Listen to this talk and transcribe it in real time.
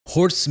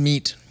Horse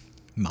meat,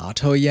 Mǎ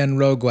Yán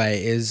Ròu Guì,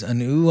 is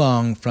an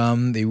oolong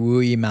from the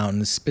Wuyi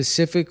Mountains,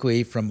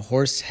 specifically from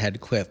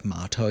Horsehead Cliff,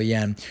 Mǎ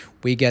Yán.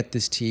 We get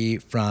this tea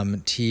from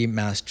tea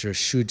master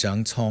Shu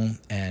Zhengcong,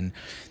 and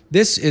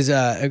this is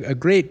a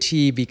great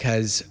tea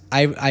because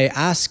I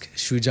ask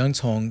Shu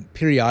Zhengcong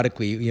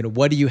periodically,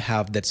 what do you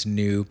have that's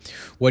new?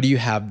 What do you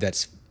have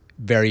that's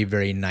very,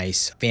 very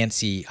nice,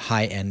 fancy,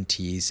 high-end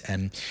teas?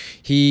 And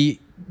he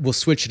will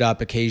switch it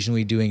up,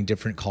 occasionally doing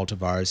different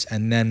cultivars.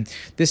 And then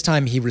this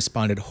time he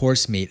responded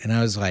horse meat, and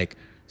I was like,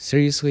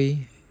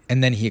 seriously?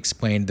 And then he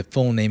explained the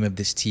full name of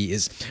this tea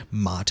is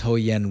Mǎ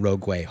Yán Ròu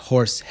Guì,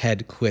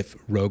 Horsehead Cliff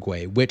Rou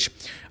Gui, which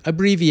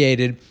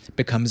abbreviated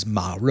becomes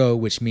Mǎ Ròu,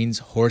 which means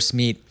horse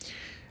meat.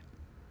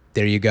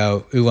 There you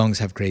go. Oolongs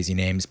have crazy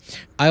names.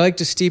 I like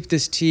to steep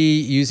this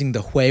tea using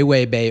the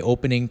Hui Bei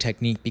opening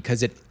technique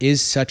because it is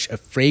such a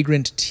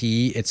fragrant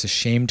tea. It's a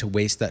shame to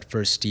waste that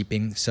first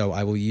steeping. So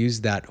I will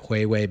use that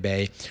Hui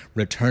Bei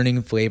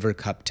returning flavor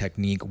cup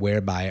technique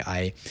whereby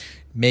I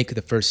make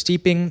the first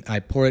steeping,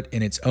 I pour it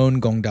in its own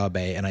Gongdao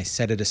Bei, and I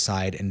set it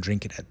aside and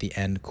drink it at the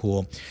end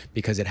cool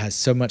because it has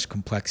so much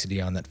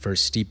complexity on that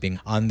first steeping.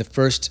 On the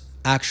first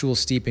actual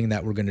steeping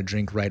that we're going to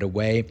drink right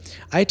away,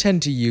 I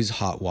tend to use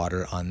hot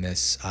water on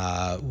this.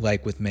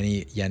 Like with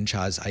many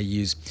yanchas,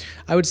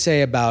 I would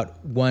say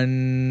about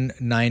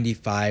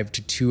 195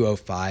 to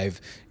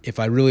 205 if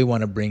I really want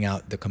to bring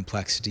out the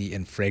complexity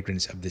and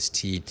fragrance of this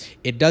tea.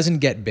 It doesn't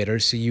get bitter,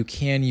 so you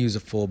can use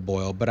a full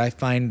boil, but I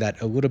find that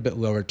a little bit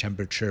lower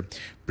temperature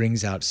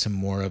brings out some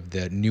more of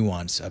the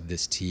nuance of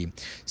this tea.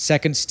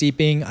 Second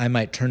steeping, I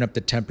might turn up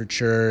the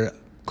temperature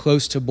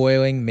close to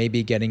boiling,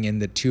 maybe getting in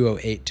the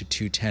 208 to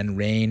 210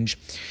 range.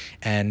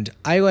 And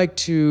I like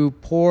to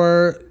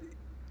pour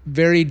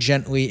very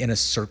gently in a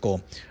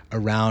circle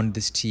around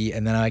this tea,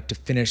 and then I like to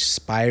finish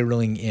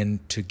spiraling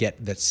in to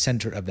get the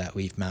center of that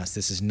leaf mass.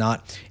 This is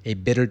not a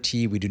bitter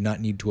tea. We do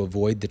not need to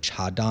avoid the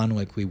chadan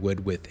like we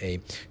would with a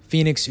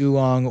Phoenix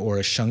Oolong or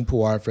a Sheng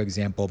Pu'er, for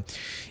example.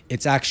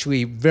 It's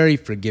actually very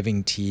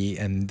forgiving tea,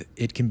 and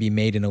it can be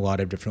made in a lot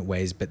of different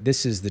ways, but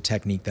this is the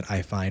technique that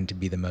I find to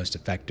be the most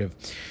effective.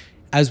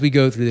 As we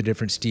go through the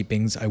different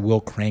steepings, I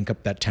will crank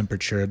up that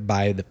temperature.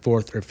 By the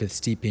fourth or fifth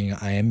steeping,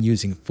 I am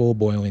using full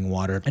boiling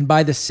water. And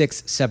by the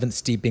sixth, seventh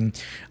steeping,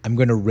 I'm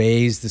going to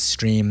raise the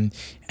stream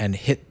and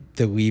hit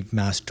the leaf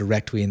mass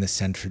directly in the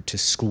center to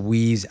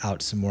squeeze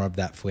out some more of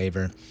that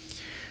flavor.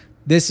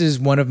 This is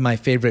one of my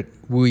favorite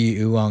Wuyi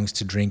Oolongs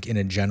to drink in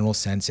a general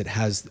sense. It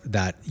has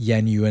that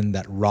Yen Yuan,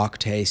 that rock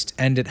taste,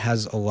 and it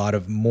has a lot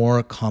of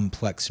more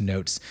complex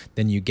notes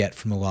than you get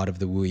from a lot of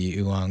the Wuyi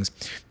Oolongs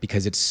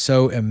because it's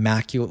so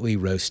immaculately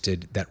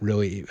roasted that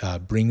really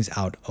brings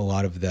out a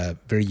lot of the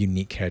very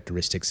unique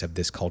characteristics of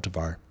this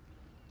cultivar.